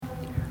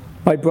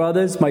My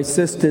brothers, my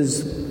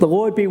sisters, the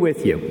Lord be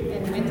with you.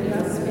 And with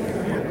your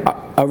spirit.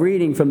 A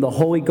reading from the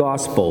Holy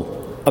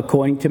Gospel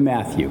according to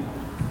Matthew.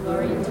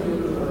 Glory to you,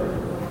 Lord.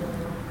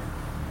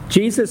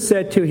 Jesus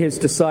said to his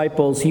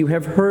disciples, "You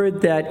have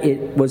heard that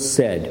it was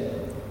said,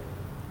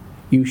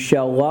 'You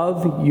shall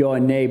love your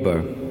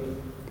neighbor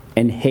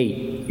and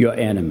hate your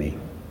enemy.'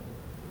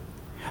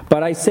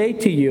 But I say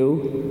to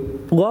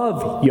you,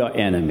 love your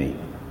enemy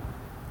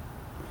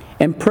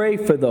and pray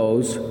for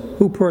those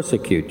who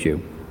persecute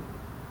you,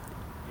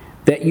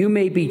 that you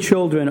may be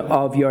children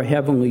of your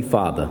heavenly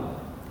Father.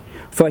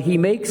 For he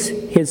makes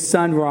his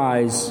sun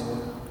rise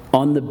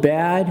on the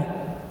bad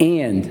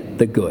and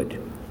the good,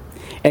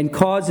 and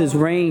causes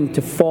rain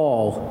to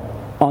fall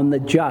on the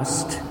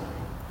just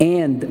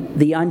and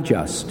the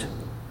unjust.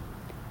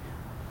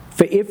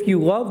 For if you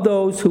love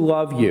those who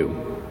love you,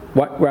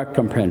 what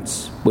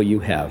recompense will you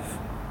have?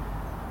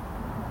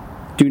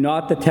 Do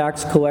not the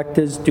tax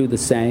collectors do the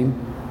same?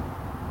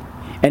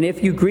 And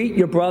if you greet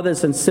your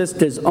brothers and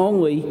sisters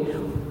only,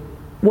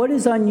 what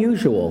is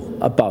unusual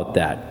about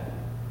that?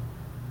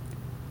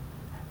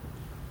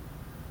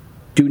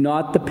 Do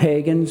not the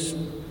pagans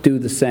do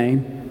the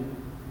same?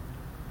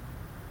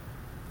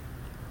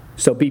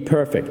 So be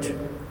perfect,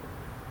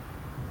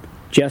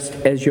 just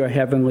as your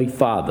heavenly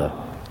Father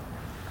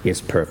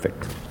is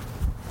perfect."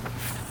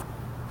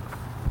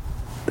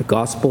 The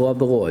Gospel of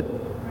the Lord.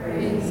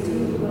 Praise to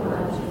you,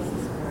 Lord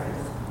Jesus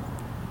Christ.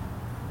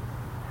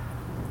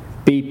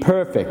 Be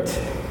perfect,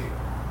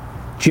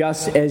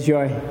 just as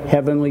your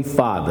heavenly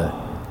Father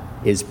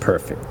is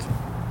perfect.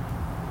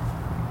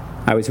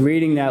 I was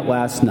reading that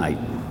last night.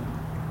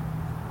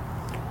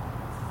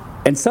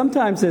 And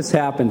sometimes this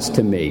happens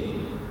to me.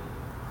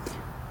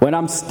 When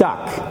I'm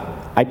stuck,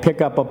 I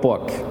pick up a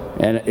book.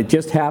 And it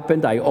just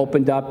happened, I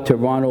opened up to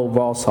Ronald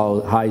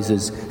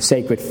Ralsheiser's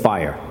Sacred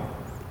Fire.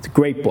 It's a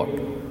great book.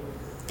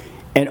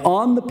 And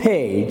on the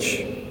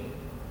page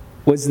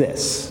was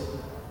this.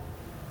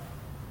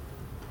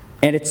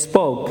 And it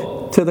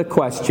spoke to the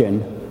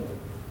question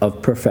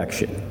of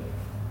perfection.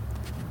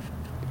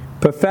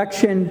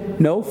 Perfection,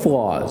 no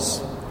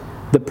flaws,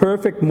 the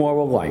perfect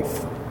moral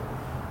life.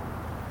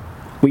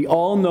 We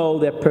all know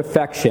that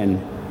perfection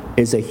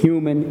is a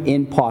human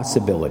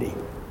impossibility.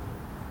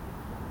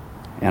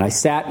 And I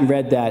sat and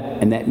read that,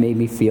 and that made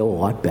me feel a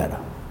lot better,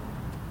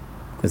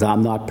 because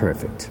I'm not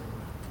perfect.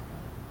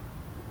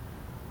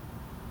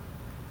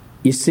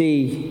 You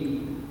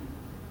see,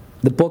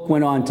 the book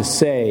went on to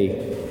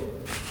say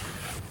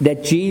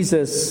that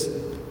Jesus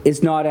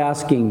is not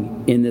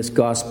asking in this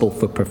gospel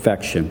for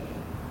perfection.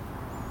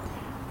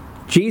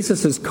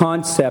 Jesus'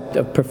 concept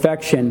of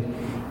perfection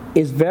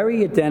is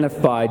very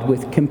identified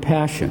with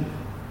compassion.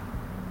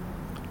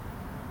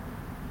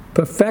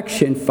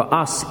 Perfection for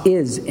us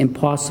is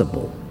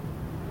impossible,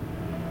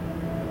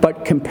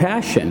 but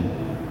compassion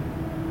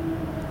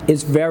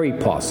is very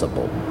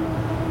possible.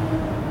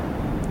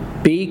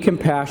 Be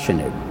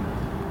compassionate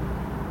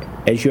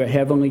as your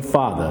heavenly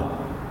Father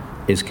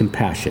is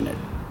compassionate.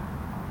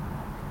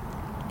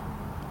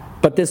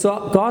 But this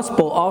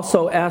gospel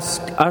also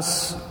asks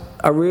us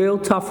a real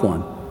tough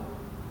one.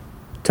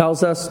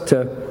 Tells us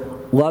to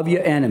love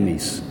your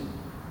enemies.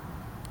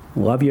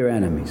 Love your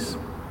enemies.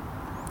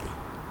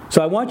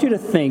 So I want you to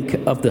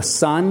think of the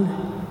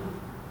sun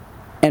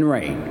and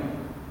rain.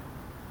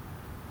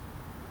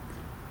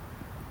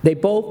 They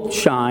both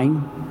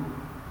shine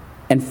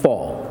and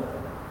fall.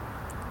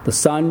 The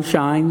sun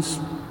shines,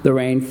 the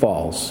rain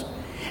falls.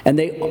 And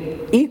they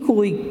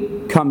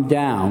equally come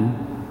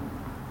down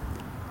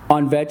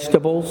on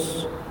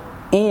vegetables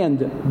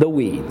and the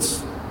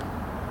weeds.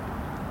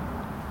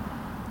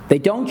 They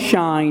don't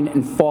shine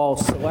and fall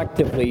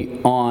selectively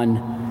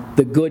on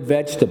the good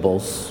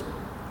vegetables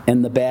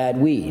and the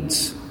bad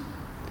weeds.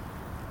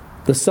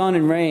 The sun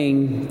and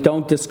rain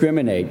don't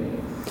discriminate.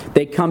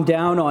 They come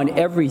down on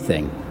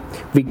everything,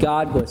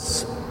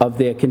 regardless of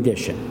their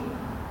condition.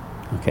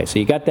 Okay, so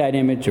you got that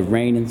image of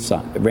rain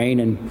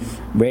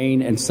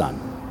and sun.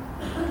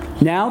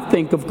 Now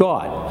think of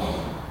God.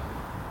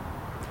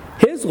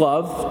 His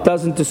love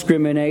doesn't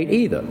discriminate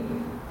either.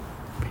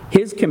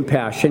 His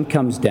compassion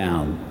comes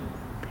down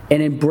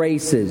and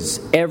embraces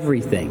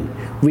everything,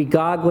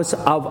 regardless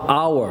of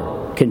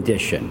our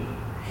condition.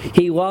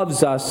 He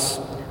loves us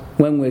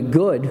when we're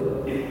good,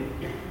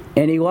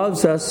 and He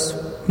loves us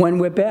when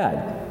we're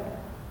bad.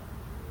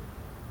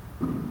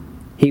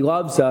 He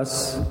loves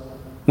us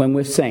when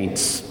we're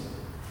saints,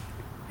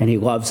 and He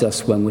loves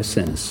us when we're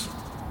sinners.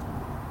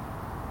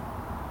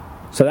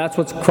 So that's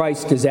what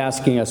Christ is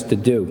asking us to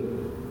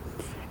do.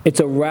 It's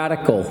a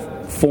radical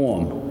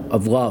form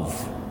of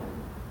love,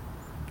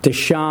 to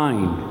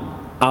shine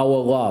our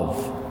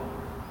love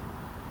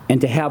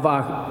and to have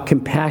our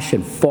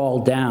compassion fall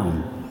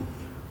down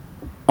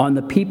on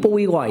the people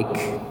we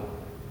like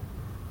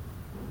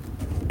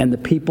and the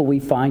people we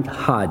find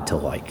hard to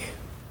like,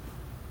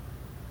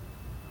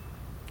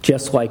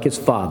 just like His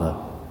Father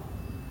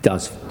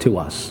does to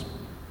us.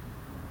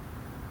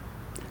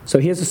 So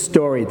here's a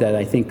story that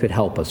I think could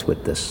help us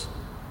with this.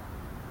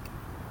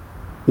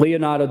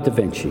 Leonardo da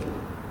Vinci.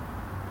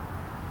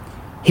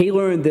 He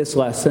learned this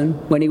lesson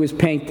when he was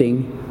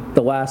painting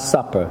The Last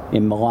Supper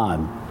in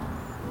Milan.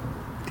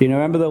 Do you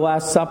remember The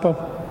Last Supper?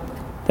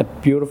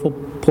 That beautiful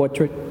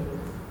portrait?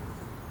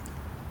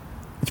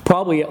 It's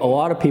probably a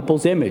lot of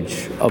people's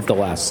image of the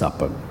Last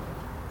Supper.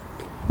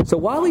 So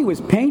while he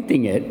was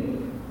painting it,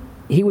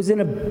 he was in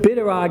a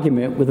bitter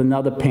argument with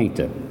another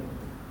painter,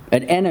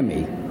 an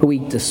enemy who he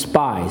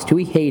despised, who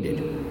he hated.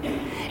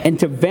 And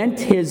to vent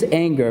his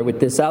anger with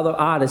this other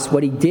artist,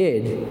 what he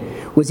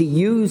did was he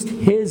used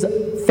his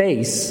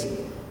face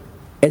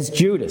as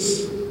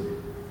Judas,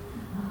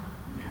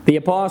 the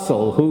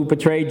apostle who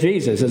betrayed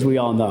Jesus, as we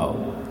all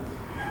know.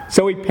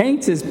 So he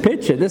paints his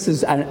picture. This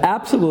is an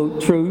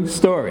absolute true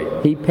story.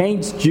 He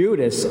paints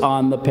Judas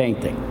on the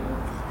painting.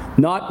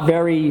 Not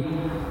very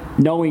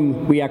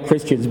knowing we are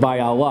Christians by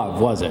our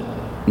love, was it?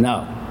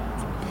 No.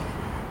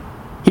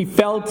 He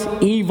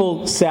felt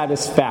evil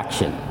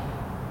satisfaction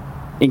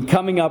in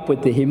coming up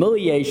with the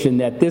humiliation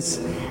that this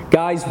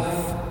guy's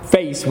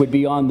face would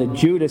be on the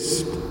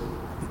Judas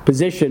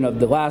position of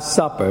the Last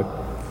Supper,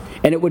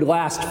 and it would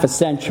last for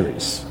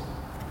centuries.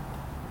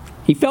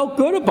 He felt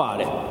good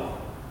about it.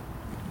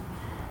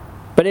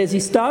 But as he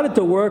started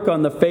to work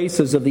on the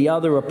faces of the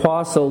other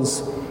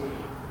apostles,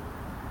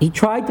 he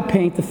tried to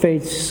paint the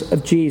face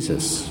of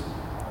Jesus,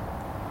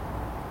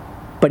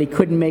 but he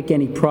couldn't make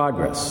any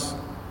progress.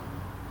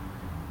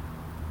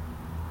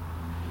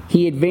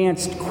 He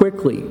advanced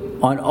quickly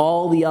on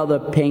all the other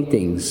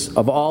paintings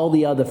of all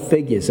the other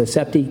figures,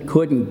 except he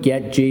couldn't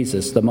get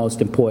Jesus, the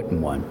most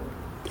important one.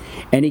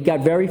 And he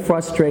got very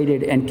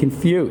frustrated and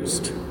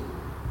confused.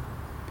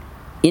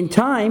 In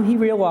time, he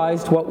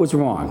realized what was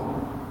wrong.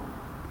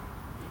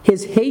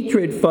 His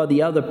hatred for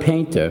the other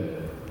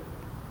painter,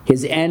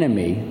 his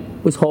enemy,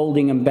 was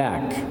holding him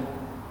back.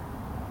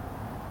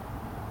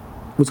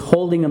 Was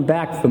holding him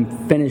back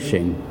from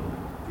finishing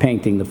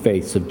painting the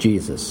face of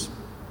Jesus.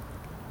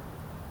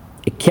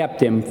 It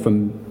kept him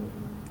from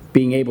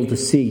being able to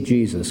see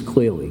Jesus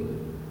clearly.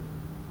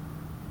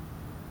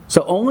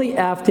 So only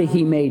after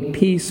he made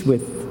peace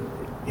with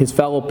his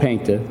fellow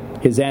painter,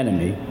 his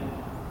enemy,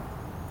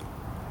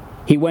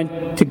 he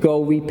went to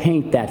go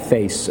repaint that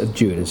face of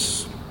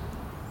Judas.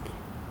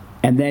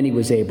 And then he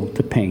was able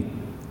to paint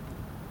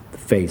the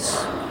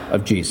face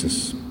of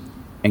Jesus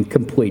and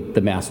complete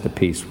the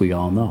masterpiece we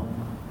all know.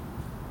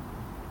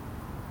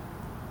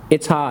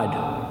 It's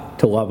hard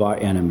to love our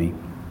enemy.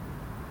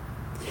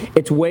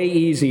 It's way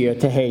easier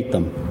to hate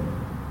them,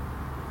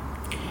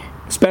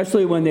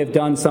 especially when they've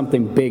done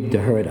something big to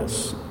hurt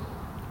us.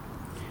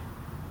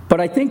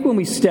 But I think when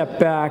we step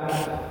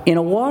back, in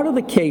a lot of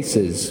the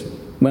cases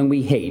when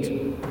we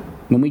hate,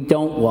 when we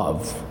don't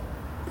love,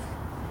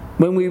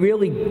 when we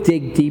really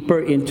dig deeper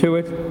into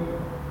it,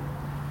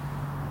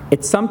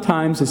 it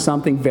sometimes is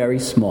something very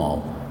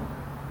small,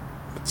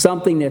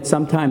 something that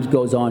sometimes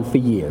goes on for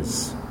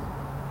years,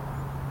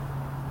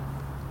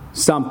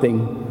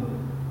 something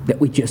that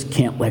we just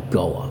can't let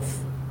go of.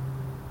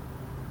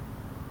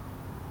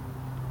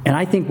 And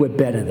I think we're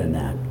better than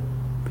that.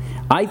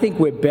 I think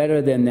we're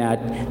better than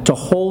that to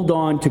hold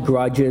on to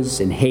grudges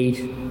and hate.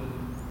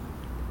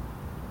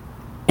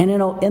 And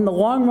in the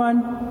long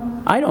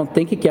run, I don't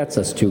think it gets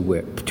us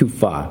too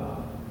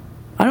far.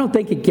 I don't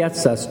think it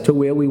gets us to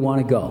where we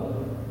want to go.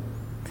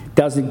 It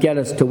doesn't get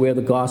us to where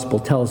the gospel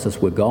tells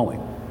us we're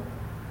going.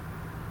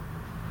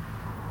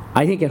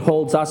 I think it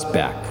holds us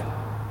back,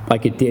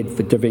 like it did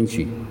for Da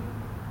Vinci.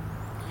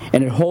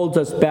 And it holds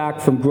us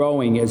back from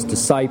growing as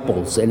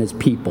disciples and as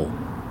people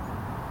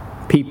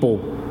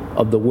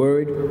of the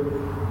Word,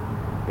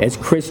 as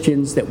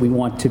Christians that we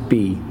want to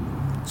be,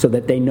 so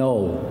that they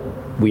know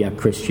we are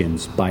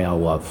Christians by our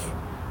love.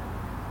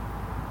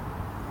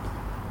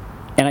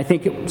 And I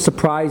think it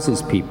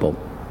surprises people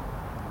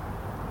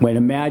when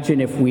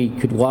imagine if we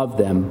could love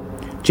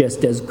them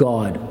just as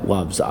God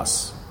loves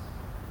us.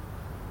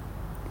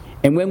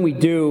 And when we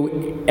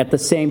do, at the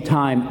same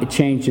time, it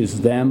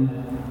changes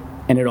them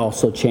and it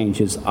also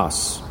changes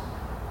us.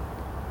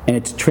 And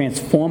it's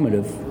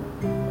transformative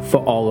for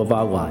all of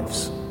our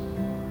lives.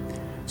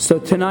 So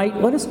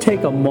tonight, let us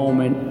take a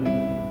moment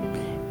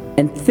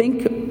and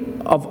think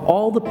of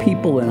all the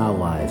people in our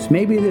lives.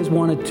 Maybe there's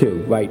one or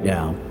two right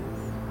now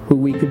who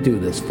we could do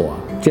this for,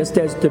 just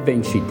as Da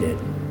Vinci did.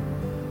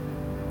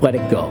 Let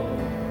it go.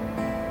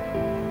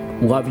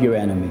 Love your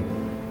enemy.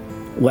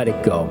 Let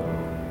it go.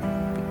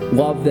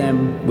 Love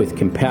them with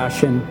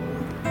compassion.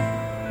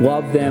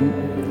 Love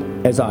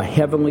them as our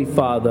Heavenly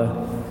Father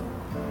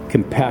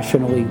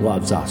compassionately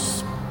loves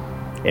us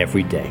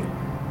every day.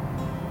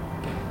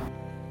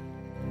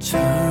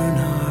 Turn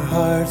our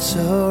hearts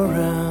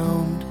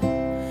around.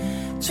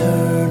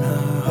 Turn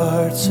our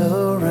hearts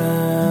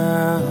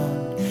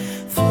around.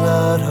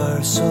 Flood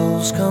our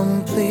souls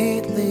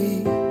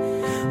completely.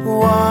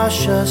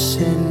 Wash us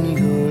in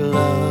your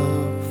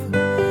love.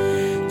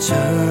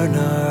 Turn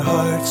our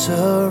hearts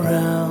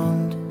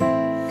around.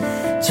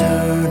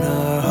 Turn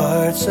our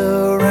hearts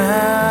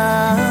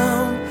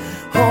around.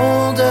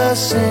 Hold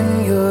us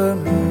in your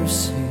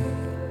mercy.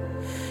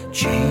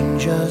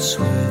 Change us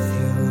with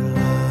your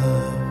love.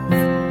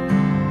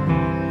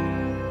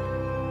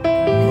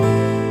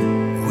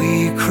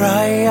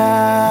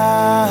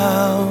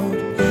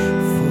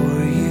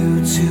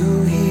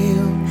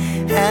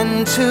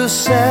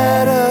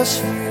 set us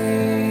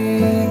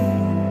free,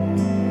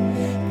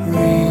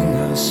 bring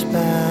us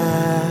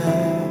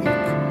back,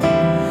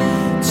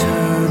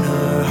 turn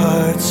our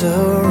hearts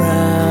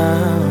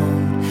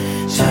around,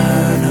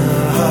 turn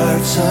our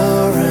hearts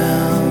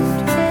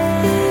around,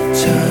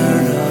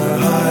 turn our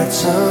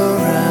hearts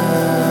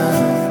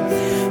around,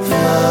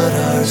 flood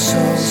our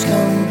souls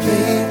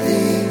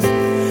completely,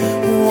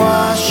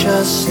 wash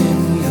us in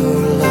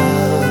your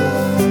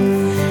love,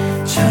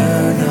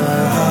 turn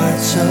our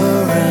hearts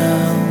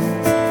around,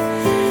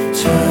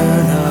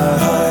 turn our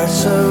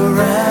hearts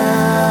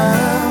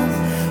around,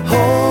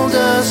 hold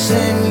us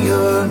in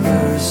your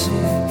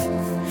mercy,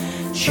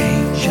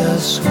 change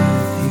us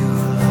with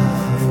your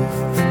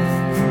love.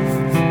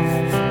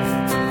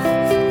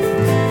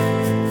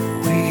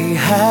 We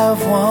have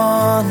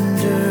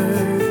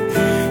wandered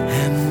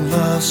and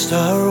lost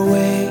our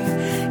way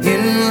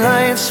in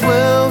life's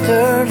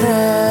wilderness,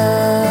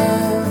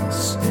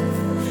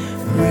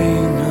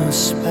 bring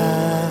us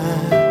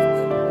back,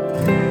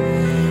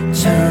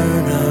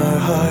 turn our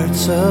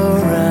hearts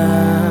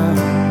around,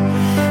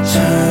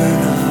 turn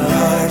our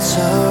hearts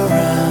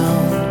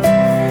around,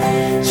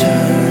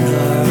 turn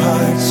our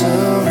hearts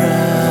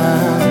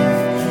around,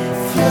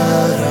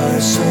 flood our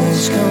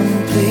souls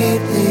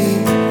completely,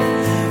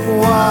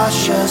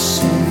 wash us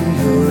in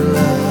your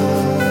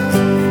love,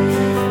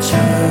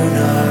 turn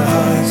our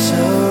hearts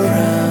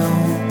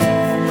around,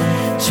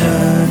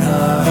 turn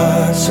our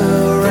hearts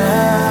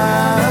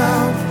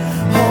around,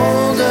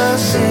 hold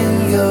us in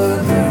your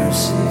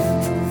mercy,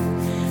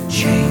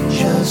 change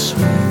us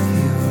with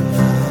your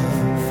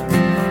love.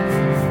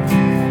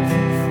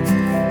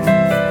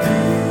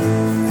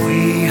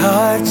 We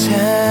are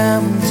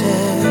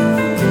tempted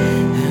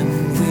and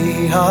we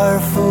are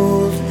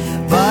fooled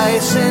by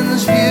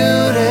sin's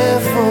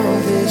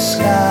beautiful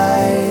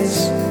disguise,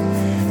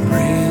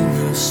 bring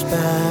us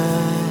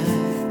back,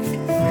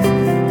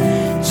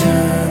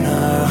 turn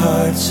our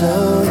hearts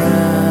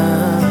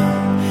around,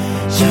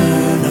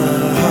 turn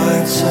our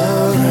hearts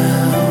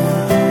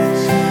around,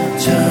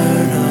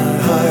 turn our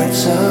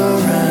hearts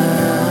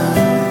around,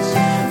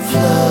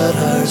 flood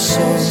our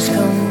souls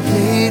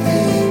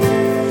completely,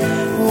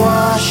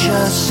 wash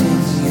us in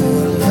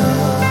your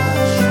love,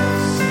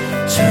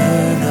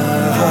 turn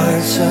our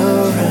hearts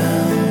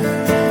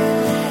around,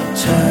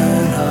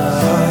 turn our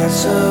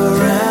hearts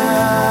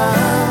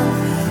around,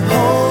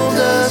 hold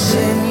us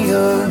in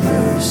your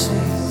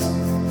mercy,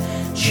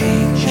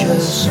 change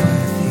us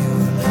with your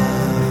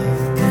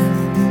love,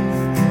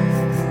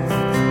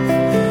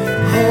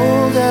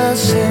 hold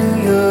us in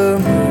your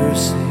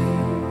mercy.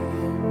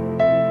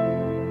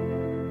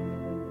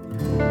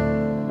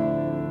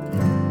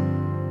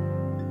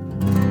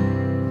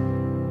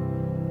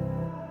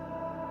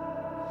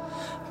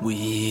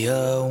 We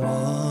are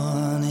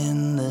one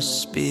in the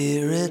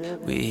Spirit,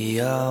 we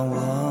are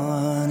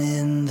one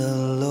in the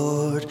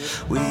Lord,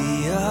 we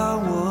are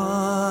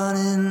one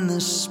in the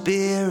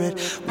Spirit,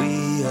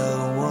 we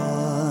are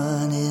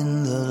one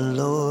in the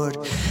Lord,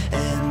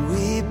 and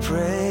we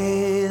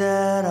pray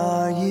that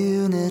our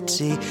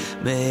unity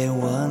may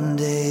one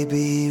day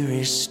be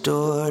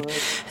restored,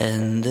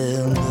 and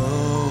they'll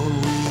know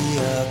we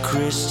are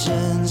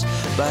Christians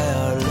by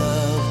our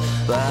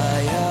love,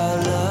 by our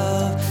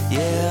love,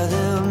 yeah,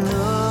 they'll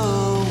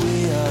know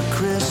we are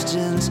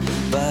Christians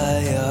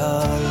by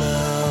our love.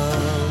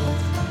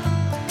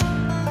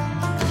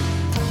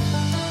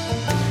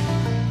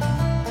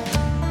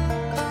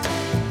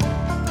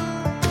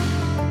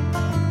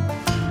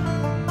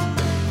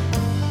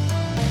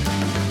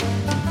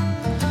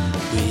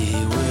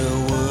 We will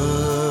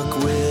work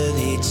with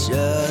each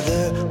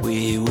other,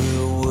 we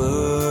will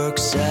work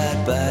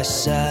side by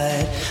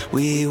side,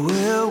 we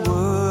will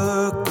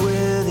work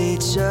with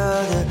each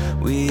other,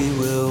 we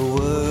will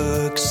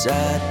work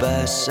side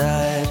by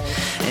side,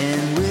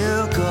 and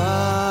we'll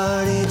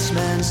guard each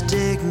man's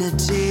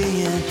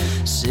dignity and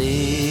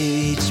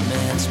save each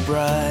man's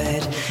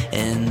pride,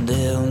 and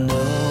they'll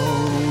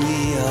know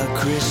we are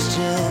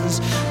Christians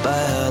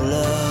by our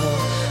love.